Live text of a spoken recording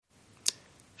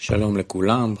שלום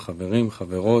לכולם, חברים,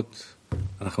 חברות.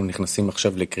 אנחנו נכנסים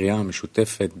עכשיו לקריאה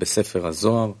משותפת בספר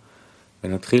הזוהר,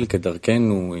 ונתחיל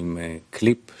כדרכנו עם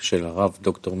קליפ של הרב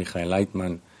דוקטור מיכאל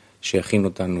לייטמן, שיכין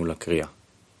אותנו לקריאה.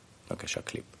 בבקשה,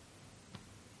 קליפ.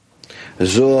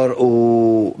 זוהר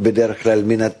הוא בדרך כלל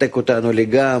מנתק אותנו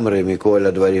לגמרי מכל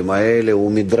הדברים האלה,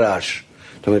 הוא מדרש.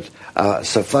 זאת אומרת,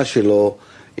 השפה שלו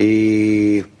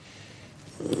היא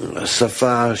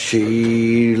שפה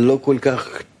שהיא לא כל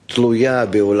כך תלויה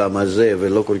בעולם הזה,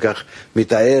 ולא כל כך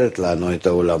מתארת לנו את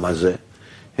העולם הזה,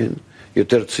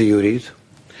 יותר ציורית.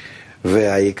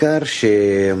 והעיקר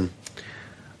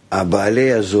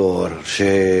שהבעלי הזוהר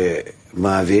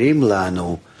שמעבירים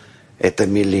לנו את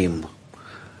המילים,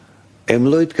 הם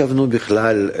לא התכוונו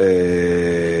בכלל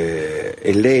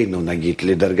אלינו, נגיד,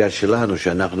 לדרגה שלנו,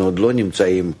 שאנחנו עוד לא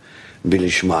נמצאים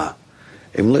בלשמה.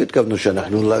 הם לא התכוונו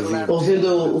שאנחנו להבין.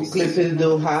 Ouvindo o clipe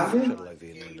do Rav,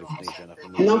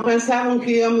 não pensavam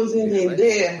que íamos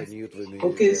entender o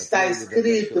que está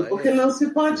escrito, porque não se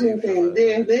pode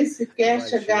entender, nem sequer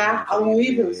chegar ao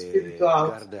nível espiritual,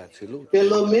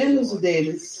 pelo menos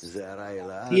deles.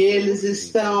 E eles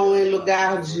estão em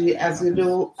lugar de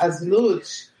Azilut,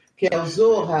 que é o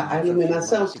Zohar, a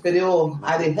iluminação superior,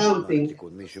 Arihampin.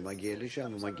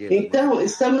 Então,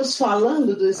 estamos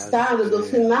falando do estado do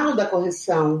final da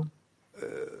correção.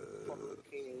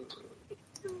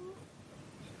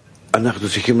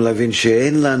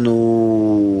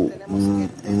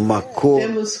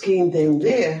 Temos que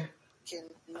entender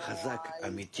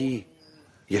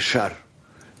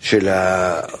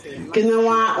que não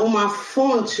há uma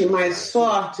fonte mais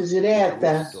forte,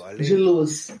 direta, de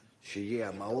luz.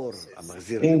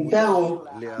 Então,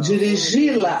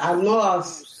 dirigi-la a nós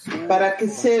para que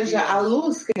seja a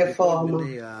luz que reforma.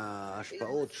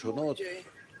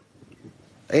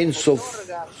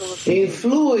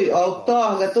 Influi,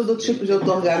 outorga todo tipo de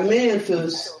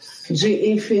outorgamentos de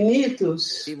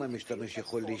infinitas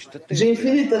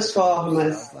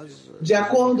formas, de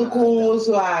acordo com o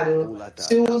usuário.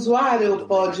 Se o usuário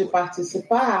pode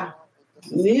participar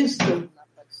nisto,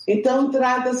 então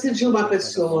trata-se de uma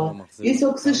pessoa. Isso é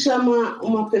o que se chama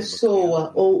uma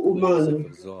pessoa ou humano.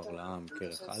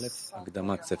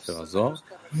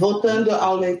 Voltando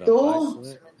ao leitor,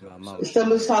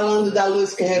 estamos falando da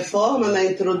luz que reforma na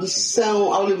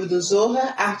introdução ao livro do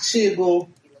Zohar, artigo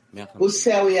O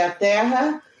Céu e a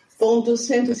Terra, ponto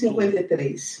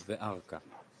 153.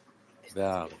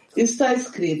 Está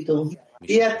escrito,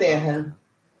 e a Terra?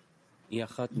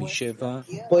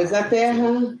 Pois a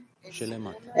Terra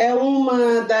é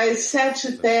uma das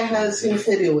 7 terras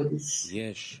inferiores.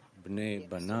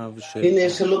 E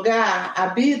neste lugar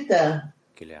habita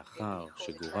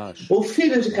o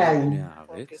filho de Caim.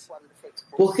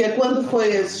 Porque quando foi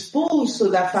expulso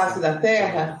da face da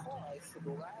terra,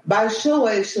 baixou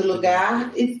a este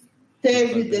lugar e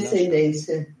teve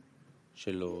descendência.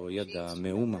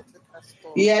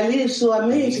 E ali sua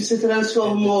mente se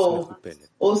transformou,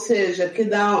 ou seja, que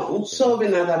não soube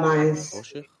nada mais.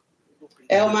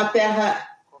 É uma terra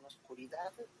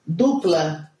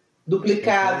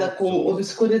duplicada, com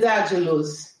obscuridade e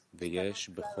luz.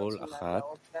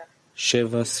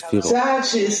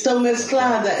 7 estão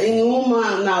mescladas em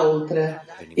uma na outra.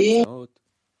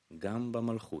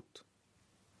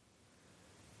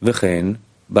 וכן,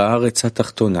 בארץ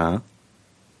התחתונה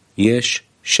יש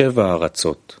 7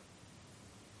 ארצות.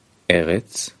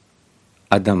 ארץ,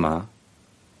 אדמה,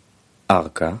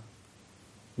 ארכה,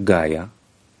 גאיה,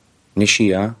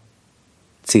 נשייה,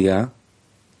 צייה,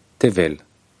 תבל.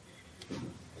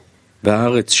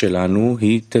 והארץ שלנו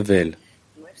היא תבל,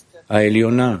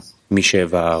 העליונה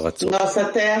מ7 הארצות. Nossa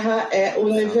terra é o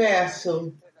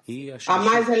universo, a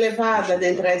mais elevada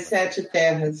dentre as 7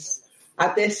 terras. A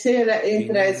terceira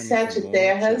entre as 7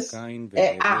 terras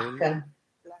é Arca.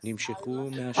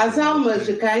 As almas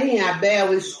de Caim e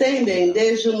Abel estendem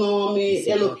desde o nome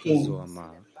Elohim.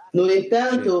 No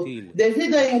entanto,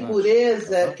 devido à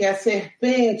impureza que a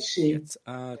serpente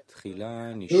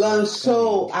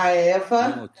lançou a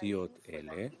Eva,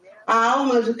 a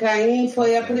alma de Caim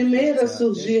foi a primeira a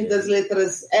surgir das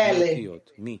letras L.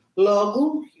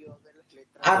 Logo,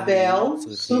 Abel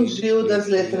surgiu das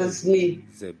letras Mi.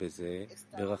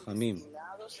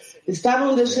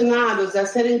 Estavam destinados a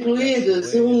ser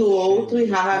incluídos um no outro em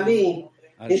Rahamim.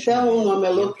 Então, o nome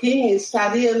Elohim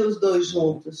estaria nos dois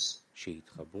juntos.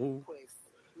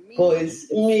 Pois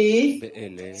Mi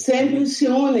sempre se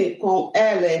une com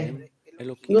Ele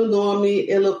no nome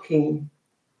Elohim.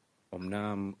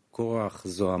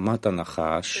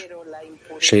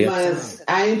 Mas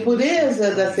a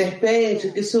impureza da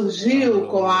serpente que surgiu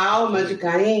com a alma de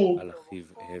Caim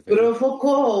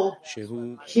provocou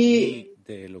que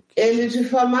ele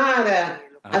difamara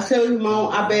a seu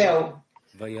irmão Abel,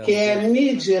 que é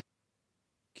mídia.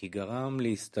 כי גרם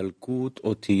להסתלקות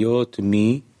אותיות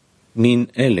מן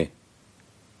אלה,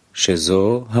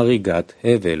 שזו הריגת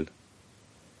הבל.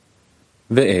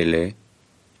 ואלה,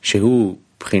 שהוא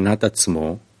בחינת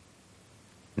עצמו,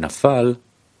 נפל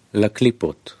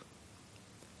לקליפות.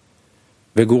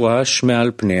 וגורש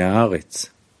מעל פני הארץ,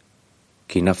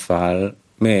 כי נפל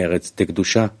מארץ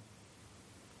דקדושה.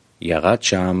 ירד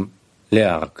שם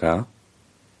לארכה,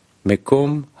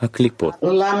 מקום הקליפות.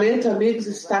 Lamento, amigos,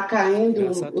 está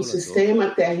caindo o sistema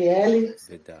TRL.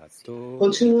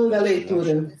 Continuando a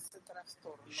leitura.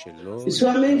 E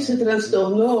sua mente se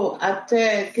transtornou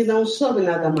até que não soube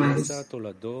nada mais.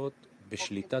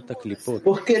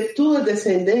 Porque tua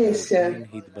descendência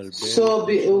sob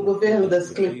o governo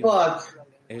das clipot.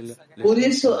 Por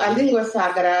isso, a língua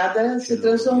sagrada se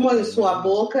transformou em sua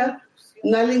boca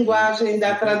na linguagem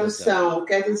da tradução.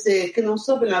 Quer dizer, que não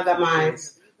soube nada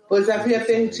mais, pois havia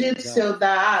perdido seu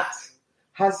da'at,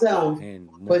 razão,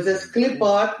 pois as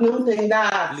clipot não têm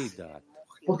da'at,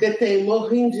 porque tem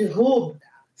morrim de rub,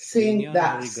 sem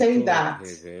da'at.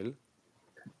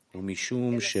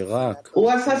 O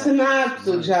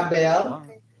assassinato de Abel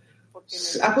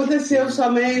aconteceu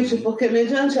somente porque,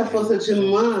 mediante a força de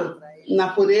Man, na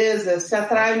pureza, se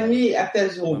atrai Mi até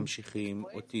Zum.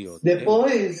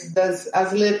 Depois,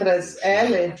 as letras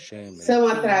L são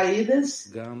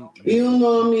atraídas e o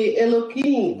nome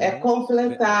Elohim é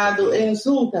completado em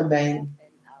Zum também,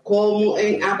 como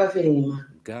em Abba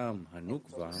Veima.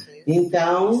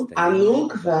 Então, a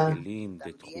Nukva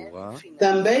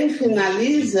também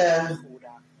finaliza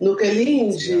no Kelim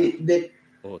de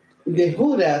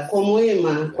Hura, como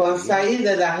imã, com a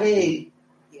saída da rei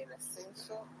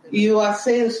e o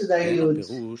ascenso da Yud.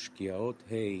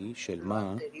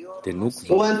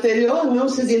 O anterior não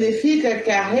significa que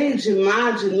a rei de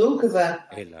Ma de Nukva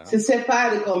se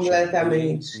separe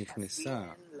completamente.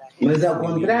 Mas, ao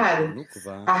contrário,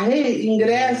 a rei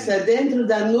ingressa dentro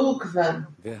da Nukva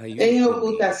em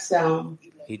ocultação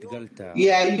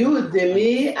e a Yud de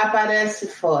Mi aparece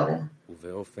fora.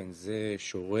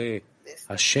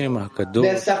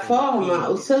 Dessa forma,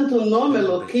 o santo nome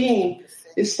Elohim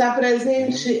está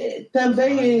presente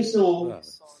também em Zum,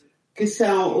 que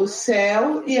são o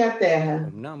céu e a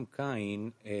terra.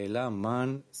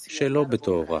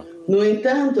 No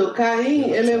entanto,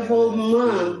 Caim elevou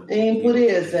Man em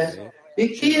impureza e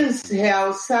quis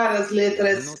realçar as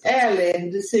letras L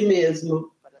de si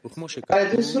mesmo, para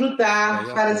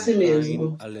desfrutar para si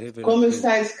mesmo, como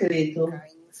está escrito.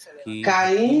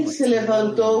 Caim se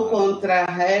levantou contra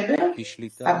Abel,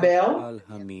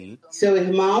 seu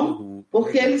irmão,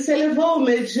 porque ele se elevou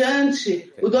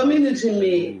mediante o domínio de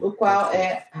Mi, o qual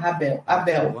é Abel.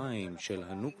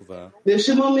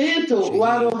 Neste momento, o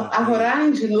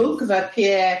Ahoraim de Nukva, que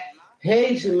é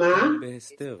rei de Ma,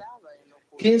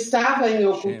 que estava em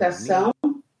ocultação,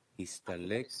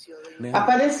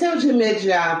 apareceu de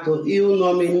imediato e o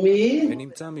nome Mi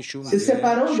se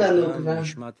separou da Nukva.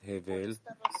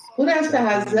 Por esta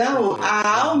razão,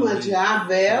 a alma de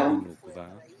Abel,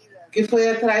 que foi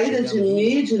atraída de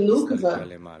Mi, de Nukva,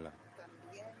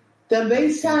 também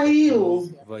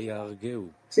saiu,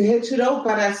 se retirou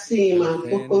para cima,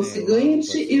 por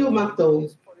conseguinte, e o matou.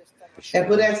 É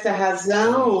por esta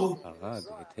razão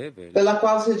pela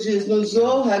qual se diz no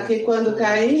Zohar que quando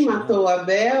Caim matou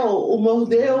Abel, o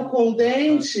mordeu com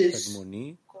dentes,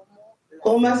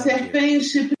 com uma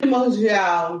serpente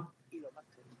primordial,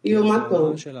 e o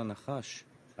matou.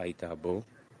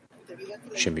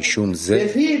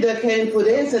 Devido a que a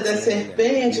impureza da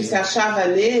serpente se achava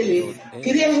nele,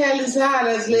 queria realizar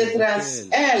as letras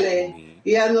L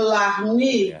e anular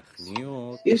Mi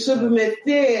e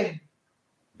submeter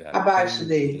abaixo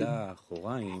dele.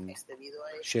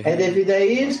 É devido a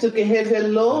isto que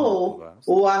revelou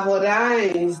o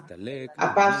Ahoraim, a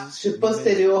parte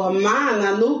posterior Ma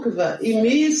na Nukva, e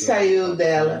Mi saiu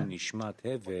dela.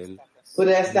 Por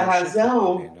esta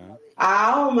razão,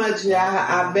 a alma de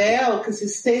Abel, que se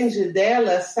estende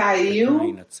dela,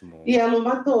 saiu e ela o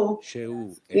matou.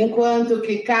 Enquanto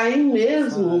que Caim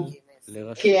mesmo,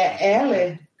 que é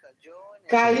Ele,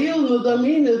 caiu no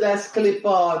domínio das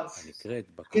clipot,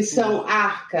 que são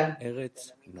arca,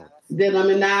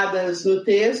 denominadas no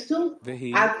texto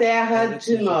a terra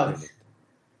de Nod.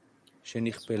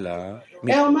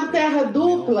 É uma terra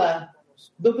dupla,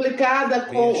 duplicada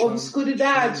com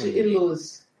obscuridade e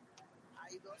luz.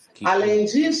 Além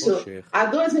disso, há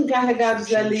dois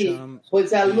encarregados ali,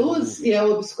 pois a luz e a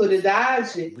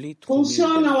obscuridade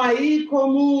funcionam aí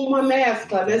como uma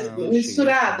mescla,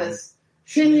 misturadas,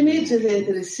 sem limites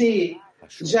entre si,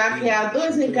 já que há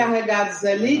dois encarregados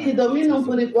ali que dominam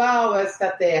por igual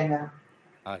esta terra.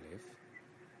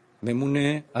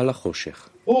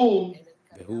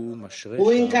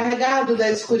 O encarregado da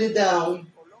escuridão,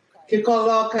 que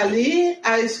coloca ali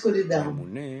a escuridão.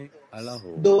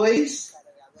 2,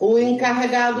 o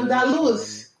encarregado da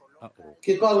luz,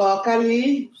 que coloca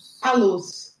ali a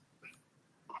luz.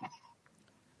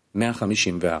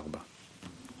 154.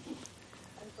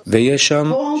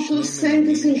 Ponto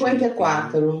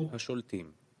 154.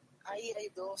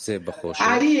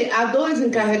 Aí há dois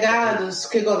encarregados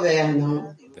que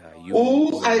governam.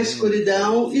 Um a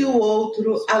escuridão e o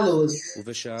outro a luz.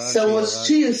 São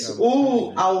hostis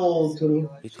um ao outro.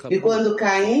 E quando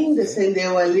Caim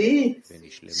descendeu ali,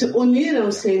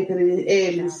 uniram-se entre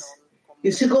eles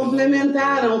e se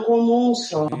complementaram como um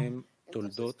só.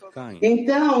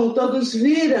 Então todos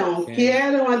viram que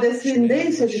eram a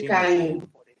descendência de Caim.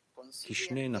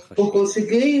 Por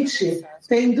conseguinte,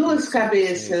 tem duas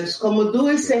cabeças, como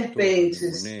duas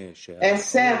serpentes,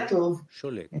 exceto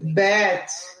Bet,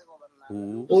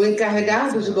 o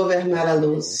encarregado de governar a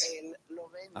luz.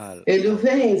 Ele o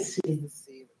vence,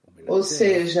 ou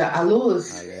seja, a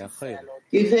luz,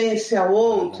 e vence ao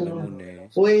outro,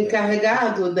 o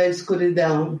encarregado da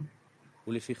escuridão.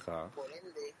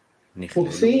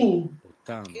 Por fim,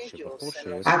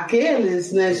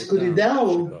 aqueles na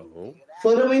escuridão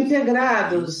foram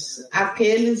integrados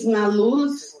àqueles na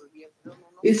luz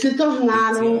e se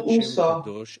tornaram um só.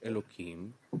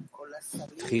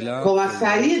 Com a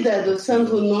saída do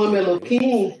santo nome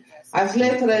Elohim, as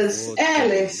letras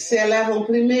L se elevam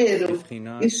primeiro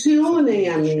e se unem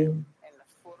a mim,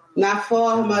 na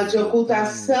forma de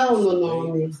ocultação no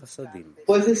nome,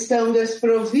 pois estão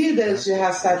desprovidas de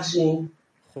Hassadim.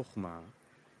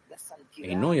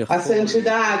 A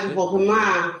santidade,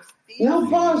 Rohmá, não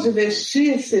pode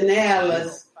vestir-se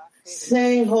nelas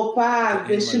sem roupar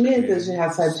vestimentas de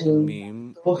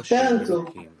Hassadim. Portanto,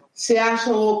 se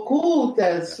acham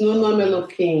ocultas no nome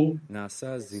Elohim.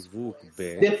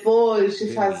 Depois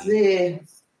de fazer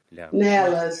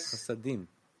nelas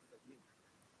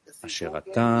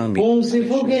um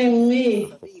zivug em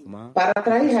mim para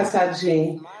atrair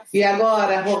Hassadim. E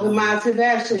agora, Rohmá se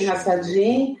veste em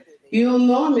Hassadim e o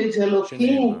nome de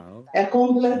Elohim é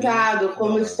completado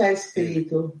como está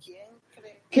escrito.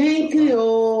 Quem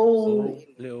criou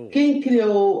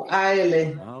a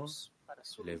Ele?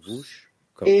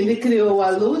 Ele criou a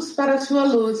luz para sua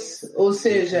luz, ou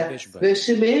seja,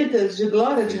 vestimentas de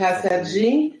glória de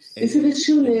Hassadim e se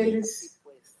vestiu neles.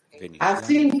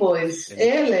 Assim, pois,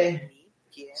 ele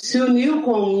se uniu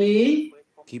com Mi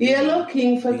e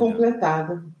Elohim foi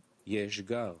completado.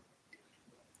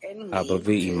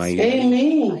 Em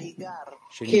mim,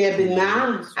 que é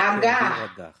Binah,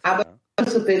 Agar, a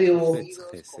superior,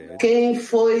 quem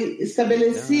foi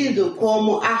estabelecido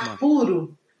como ar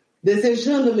puro,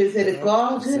 desejando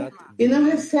misericórdia e não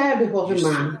recebe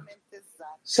Rohmá.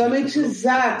 Somente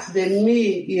Zat,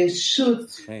 Demi e Eshut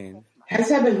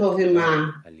recebem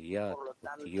Rohmá.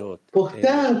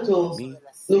 Portanto,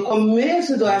 no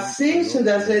começo do ascenso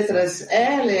das letras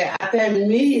L até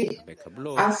Mi,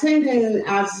 ascendem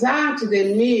a Zat,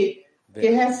 Demi, que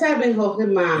recebem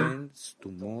Rohmá.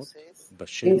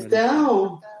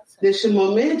 Então, neste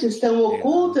momento, estão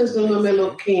ocultas no nome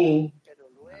Elohim.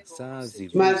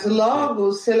 Mas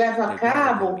logo se leva a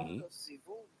cabo,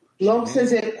 logo se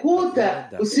executa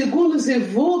o segundo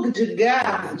zivug de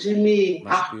Gar, de Mi,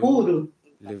 ar puro,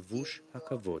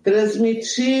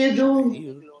 transmitido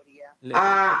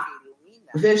a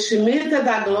vestimenta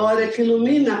da glória que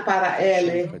ilumina para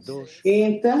ele. E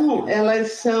então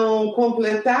elas são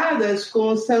completadas com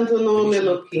o santo nome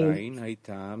Elohim.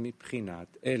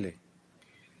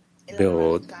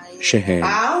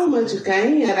 A alma de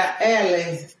Caim era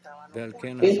Ele,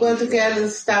 enquanto que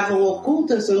elas estavam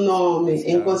ocultas no nome.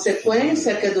 Em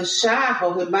consequência, que do Shah,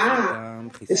 Rohmá,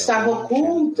 estava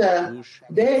oculta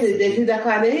dele devido à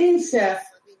carência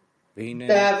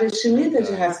da vestimenta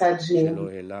de Hassadim.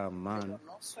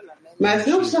 Mas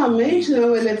não somente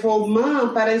não elevou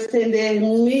Man para estender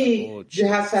Mi de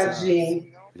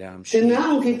Hassadim,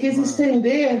 senão que quis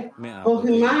estender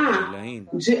Rohmá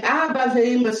de Abba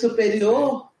Veima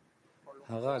superiores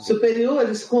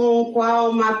com o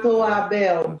qual matou a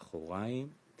Abel,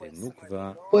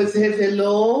 pois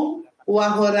revelou o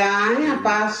Ahorai, a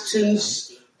parte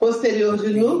posterior de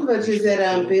Nukva de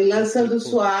Zerampin, lançando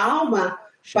sua alma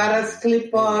para as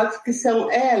clipot que são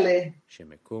Ele,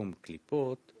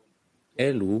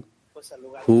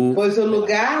 pois o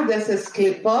lugar dessas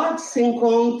clipot se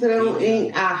encontram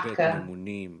em Arca.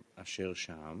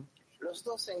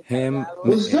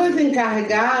 Os dois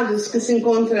encarregados que se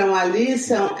encontram ali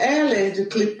são Heller de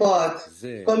Klipot,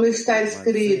 como está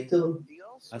escrito.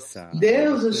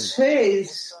 Deus os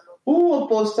fez um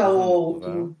oposto ao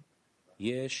outro.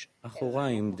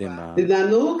 E na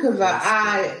Nukva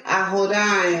há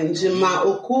Ahoraim de Ma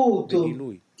oculto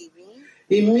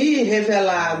e Mi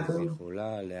revelado.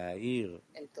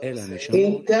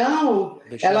 Então,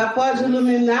 ela pode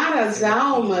iluminar as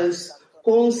almas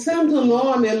com o santo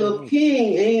nome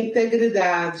Elohim em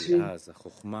integridade.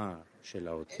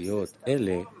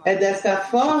 É dessa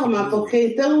forma porque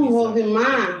então o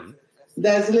Rorimá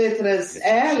das letras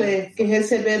L, que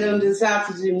receberam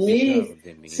desato de Mi,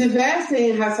 se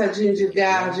vestem em Hassadim de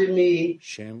Gar de Mi.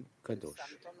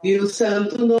 E o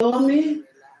santo nome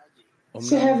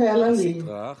se revela ali.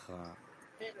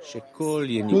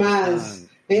 Mas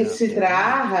em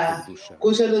Sitraha,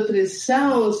 cuja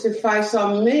nutrição se faz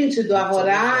somente do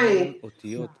Ahorai,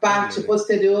 parte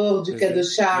posterior de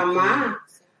Kedushá Amá,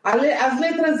 as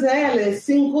letras L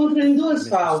se encontram em duas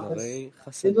falhas.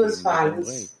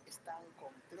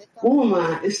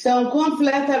 Uma, estão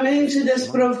completamente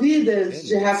desprovidas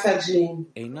de Hassadim.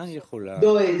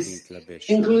 2,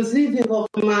 inclusive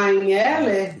Rokhmah em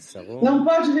Heller não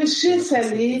pode vestir-se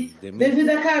ali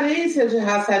devido à carência de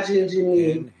Hassadim de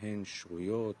Mi.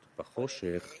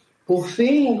 Por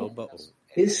fim,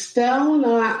 estão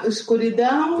na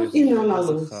escuridão e não na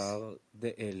luz.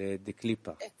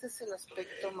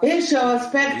 Este é o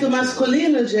aspecto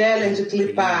masculino de Heller de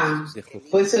Klipá,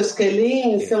 pois seus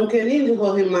kelim são kelim de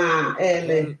Rorimá,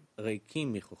 Heller.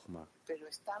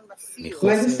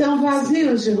 Mas estão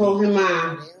vazios de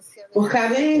Rorimá, por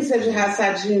carência de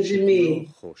Hassadim de Mi,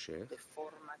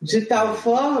 de tal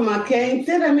forma que é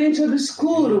inteiramente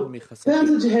obscuro,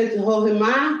 tanto de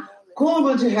Rorimá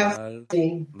como de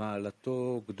Hassadim.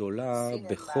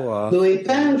 No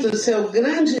entanto, seu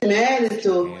grande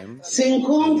mérito se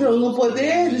encontra no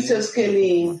poder de seus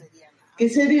kelim, que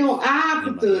seriam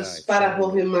aptos para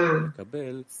Rorimá,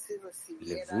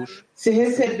 se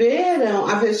receberam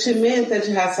a vestimenta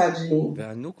de Hassadim.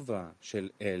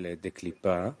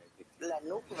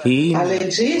 Além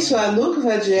disso, a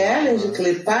Nukva de Heller de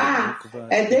Klipá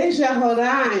é desde a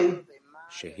Horai,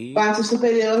 parte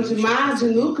superior de Mar de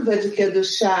Nukva de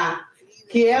Kedushá,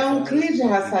 que é um Kli de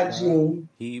Hassadim.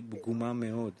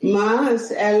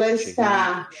 Mas ela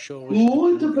está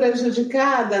muito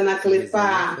prejudicada na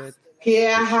Klipá, que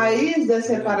é a raiz da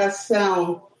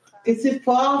separação, que se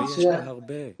forja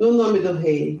no nome do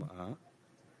rei.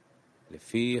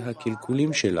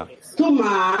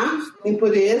 Tumá,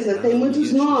 impureza, tem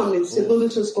muitos nomes,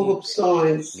 segundo suas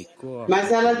corrupções,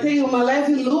 mas ela tem uma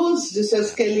leve luz de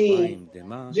seus kelim,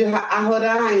 de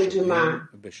Ahorai de Ma,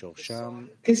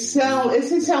 que são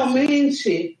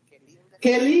essencialmente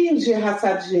kelim de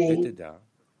Hassadim.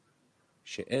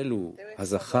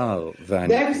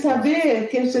 Deve saber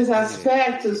que estes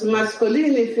aspectos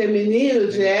masculino e feminino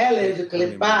de Heller de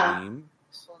Klipá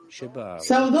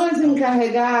são dois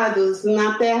encarregados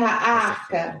na terra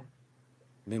arca.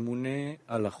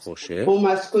 O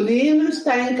masculino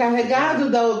está encarregado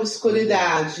da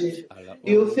obscuridade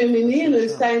e o feminino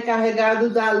está encarregado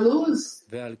da luz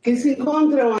que se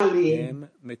encontram ali.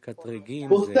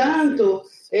 Portanto,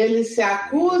 eles se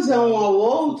acusam um ao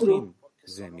outro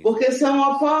porque são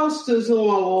opostos um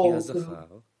ao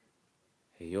outro.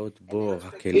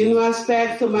 E no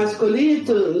aspecto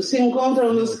masculino se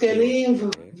encontram nos kelim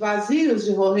vazios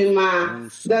de Rorimá,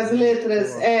 das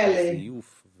letras L.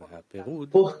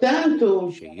 Portanto,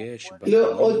 ele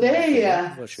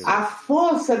odeia a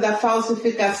força da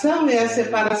falsificação e a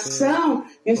separação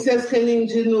em seus kelim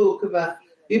de Nukva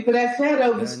e prefere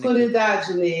a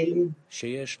obscuridade nele.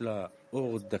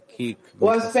 O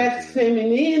aspecto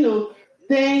feminino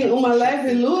tem uma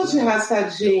leve luz de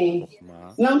Hassadim,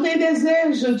 não tem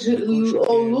desejo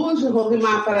ou luz de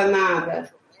Rorimá para nada,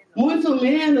 muito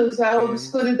menos a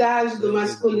obscuridade do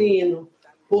masculino.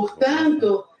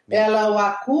 Portanto, ela o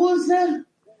acusa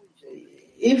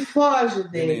e foge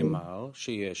dele.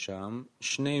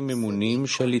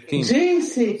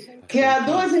 Disse que há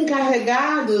dois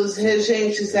encarregados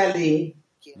regentes ali,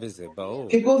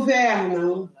 que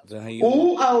governam,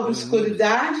 um a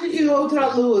obscuridade e outro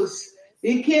a luz,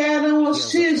 e que eram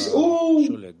hostis um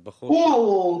ao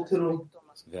outro,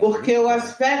 porque o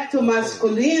aspecto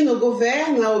masculino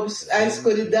governa a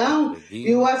escuridão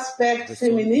e o aspecto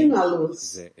feminino a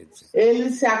luz.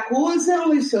 Eles se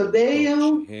acusam e se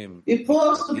odeiam, e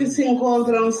posto que se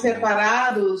encontram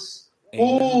separados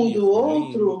um do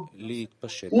outro,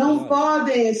 não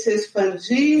podem se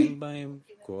expandir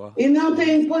e não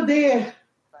têm poder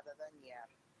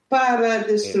para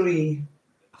destruir.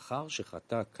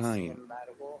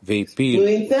 No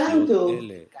entanto,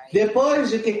 depois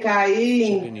de que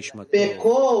Caim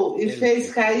pecou e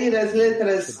fez cair as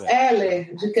letras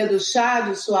L de Kedushá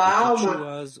de sua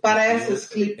alma para essas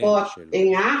clipot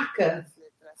em arca,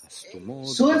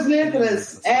 suas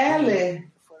letras L,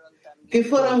 que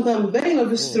foram também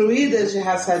obstruídas de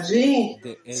Hassadim,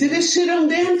 se vestiram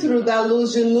dentro da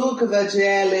luz de Nukva de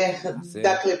Eler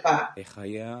da Clipá.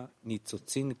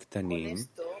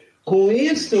 Com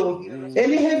isso,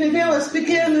 ele reviveu as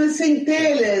pequenas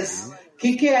centelhas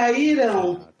que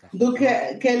caíram do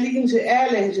Kelim de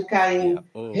Eler de Caim,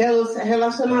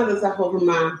 relacionadas a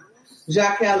Rovmá,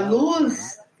 já que a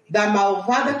luz da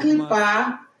malvada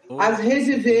Clipá as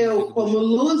reviveu como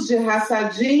luz de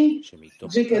Hassadim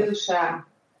de Kedushá.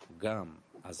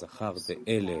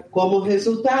 Como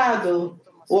resultado,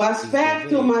 o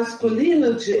aspecto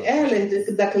masculino de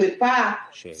Eler da Clipá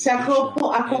se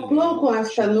acoplou com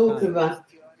esta Nukva,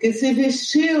 que se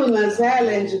vestiu nas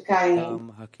Eler de Caim,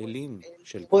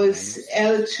 pois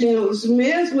ela tinha os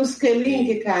mesmos Kelim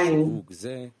que Caim.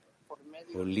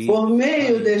 Por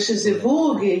meio deste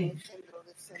zivug,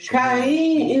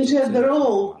 Caim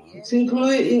engendrou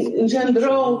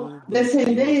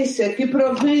descendência que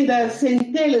provém das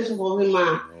centelhas de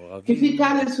Rovimá, que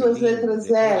ficaram em suas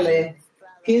letras L,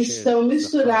 que estão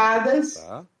misturadas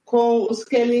com os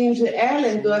Kelim de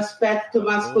Eler do aspecto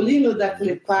masculino da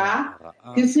Clipá,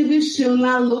 que se vestiu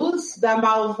na luz da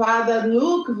malvada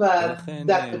Nukva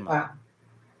da Clipá.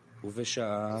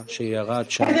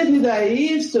 É devido a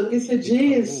isso que se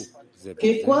diz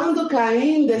que quando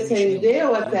Caim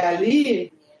descendeu até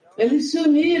ali, eles se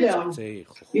uniram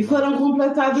e foram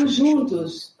completados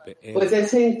juntos, pois as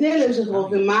centelhas de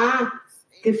Rovimá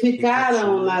que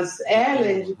ficaram nas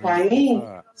Eler de Caim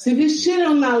se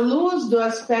vestiram na luz do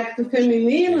aspecto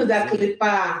feminino da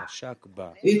Clipá,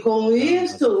 e com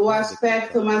isto o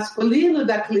aspecto masculino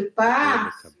da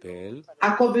Clipá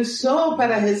a cobiçou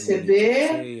para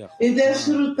receber e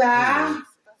desfrutar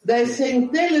das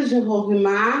centelhas de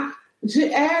Rovimá de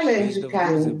Eler de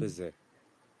Caim.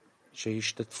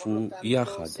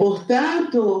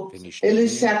 Portanto,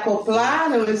 eles se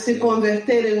acoplaram e se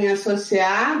converteram em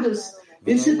associados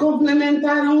e se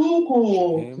complementaram um com o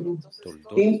outro.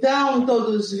 Então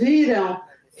todos viram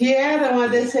que eram a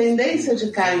descendência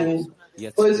de Caim,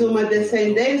 pois uma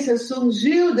descendência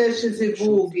surgiu deste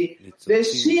zivug,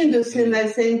 vestindo-se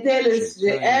nas centelhas de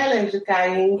Eler de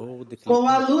Caim com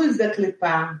a luz da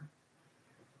Clipá.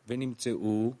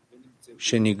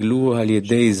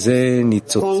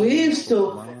 Com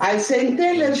isto, as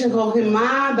centelhas de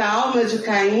Rovimá da alma de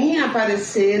Caim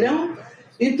apareceram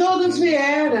e todos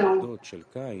viram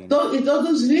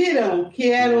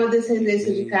que eram a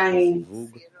descendência de Caim,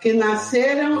 que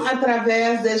nasceram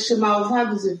através deste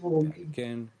malvado zivug.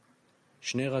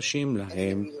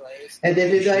 É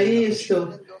devido a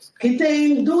isto que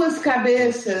tem duas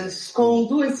cabeças com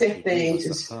duas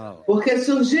serpentes, porque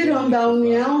surgiram da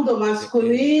união do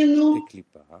masculino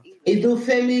e do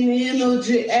feminino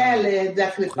de Eler da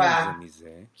Clipá,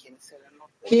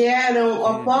 que eram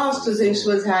opostos em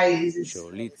suas raízes.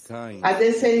 A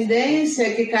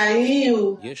descendência que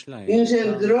Caim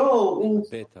engendrou,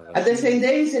 a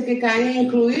descendência que Caim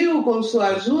incluiu com sua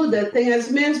ajuda, tem as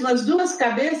mesmas duas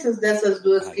cabeças dessas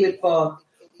duas clipot.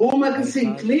 Uma que se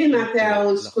inclina até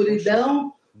a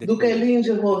escuridão do Kelim de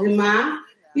Rovimá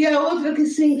e a outra que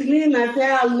se inclina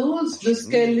até a luz dos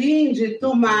Kelim de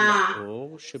Tumá,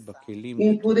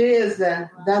 impureza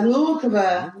da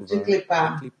Nukva de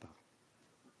Clipá.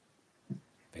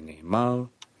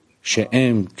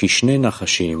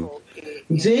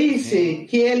 Disse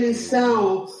que eles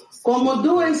são como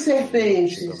duas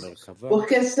serpentes,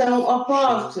 porque são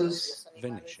opostos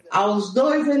aos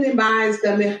dois animais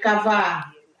da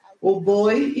Merkavá, o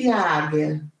boi e a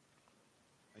águia.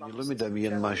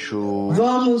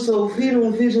 Vamos ouvir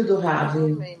um vídeo do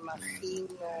Ravi.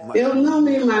 Eu não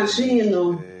me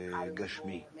imagino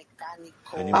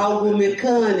algo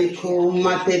mecânico,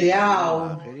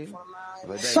 material.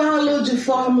 Falo de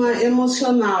forma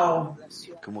emocional,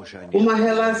 uma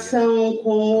relação com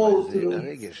o outro,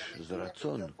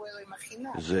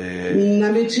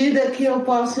 na medida que eu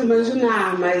posso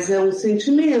imaginar, mas é um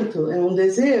sentimento, é um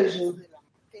desejo,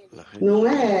 não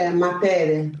é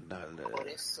matéria.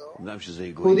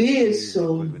 Por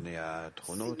isso,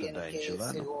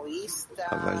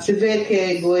 se vê que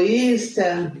é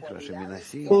egoísta,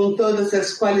 com todas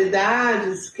as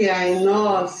qualidades que há em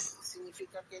nós,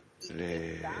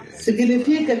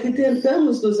 significa que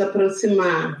tentamos nos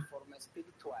aproximar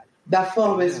da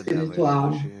forma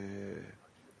espiritual.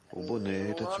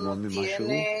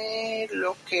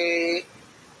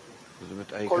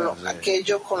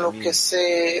 aquello con lo que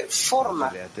se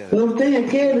forma. Não tem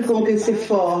aquele com que se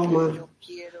forma.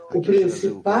 O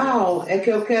principal é que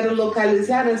eu quero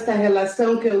localizar esta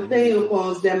relação que eu tenho com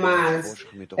os demais.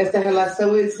 Esta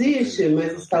relação existe,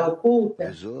 mas está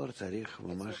oculta.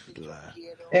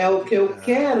 É o que eu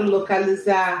quero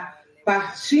localizar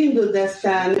partindo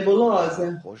desta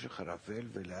nebulosa.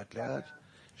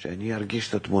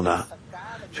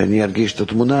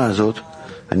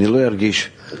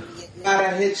 Para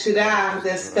retirar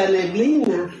desta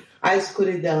neblina a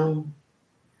escuridão.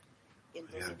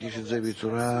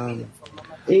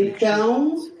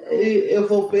 Então, eu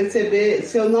vou perceber,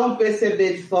 se eu não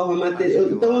perceber de forma material,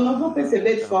 então eu não vou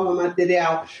perceber de forma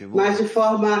material, mas de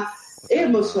forma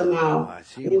emocional.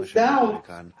 Então,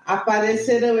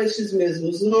 aparecerão estes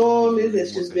mesmos nomes,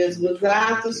 estes mesmos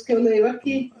atos que eu leio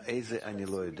aqui.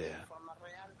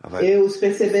 Eu os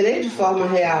perceberei de forma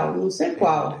real, não sei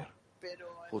qual,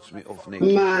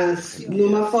 mas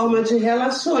numa forma de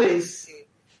relações.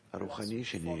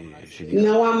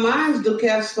 Não há mais do que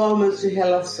as formas de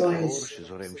relações,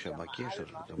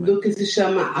 do que se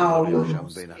chama alma.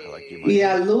 E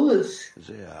a luz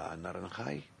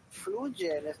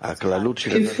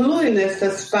que flui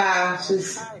nessas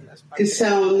partes, que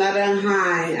são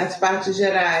Naranjai, as partes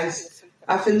gerais.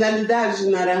 A finalidade de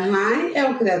Naranjai é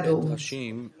o Criador.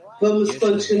 Vamos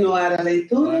continuar a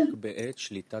leitura?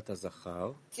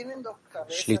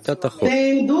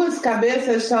 Tem duas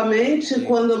cabeças somente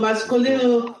quando o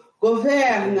masculino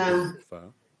governa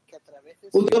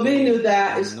o domínio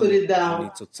da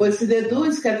escuridão, pois se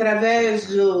deduz que através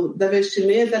da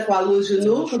vestimenta com a luz de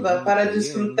Nukva, para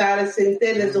desfrutar as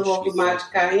centelhas do Rogumá de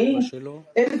Caim,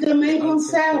 ele também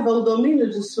conserva o domínio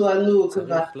de sua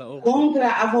Nukva contra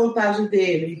a vontade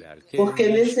dele, porque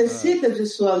necessita de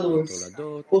sua luz.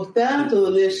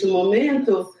 Portanto, neste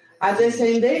momento, a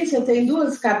descendência tem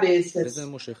duas cabeças,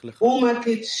 uma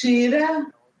que tira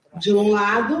de um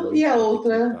lado e a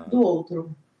outra do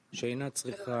outro.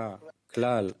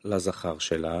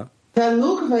 A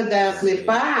Nukva da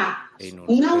Klipá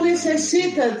não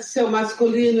necessita de seu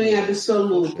masculino em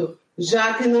absoluto,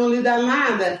 já que não lhe dá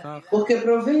nada, porque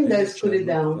provém da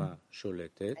escuridão.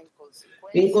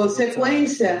 Em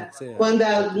consequência, quando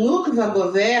a Nukva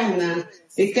governa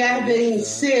e quer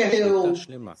vencer o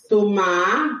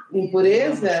Tumá,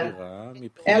 impureza,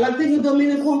 ela tem o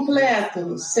domínio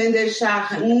completo, sem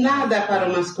deixar nada para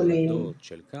o masculino.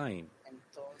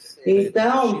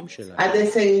 Então, a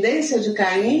descendência de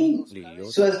Caim,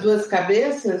 suas duas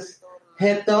cabeças,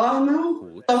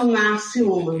 retornam a tornar-se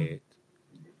uma.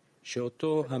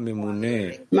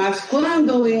 Mas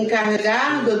quando o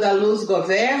encarregado da luz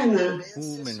governa,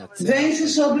 vence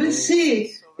sobre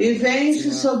si e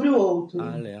vence sobre o outro.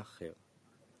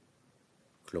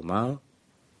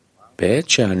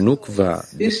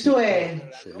 Isto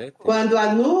é, quando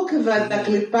a Nukva da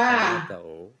Klipá,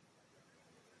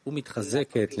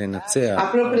 a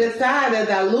proprietária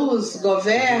da luz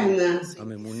governa,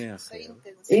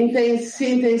 se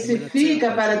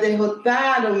intensifica para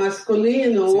derrotar o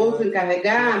masculino, o outro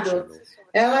encarregado,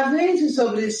 ela vence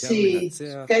sobre si.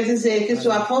 Quer dizer que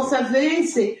sua força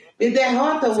vence e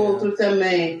derrota o outro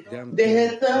também,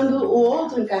 derrotando o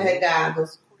outro encarregado,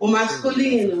 o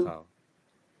masculino.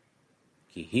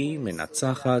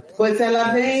 Pois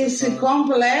ela vence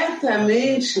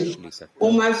completamente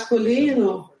o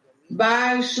masculino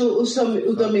baixo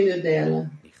o domínio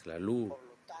dela.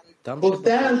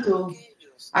 Portanto,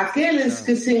 aqueles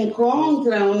que se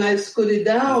encontram na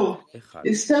escuridão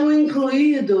estão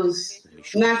incluídos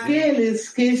naqueles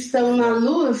que estão na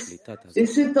luz e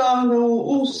se tornam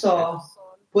um só.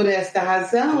 Por esta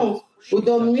razão, o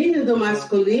domínio do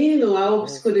masculino, a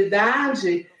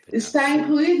obscuridade, está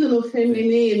incluído no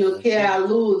feminino, que é a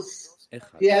luz,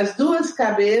 e as duas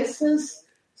cabeças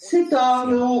se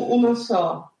tornam uma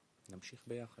só.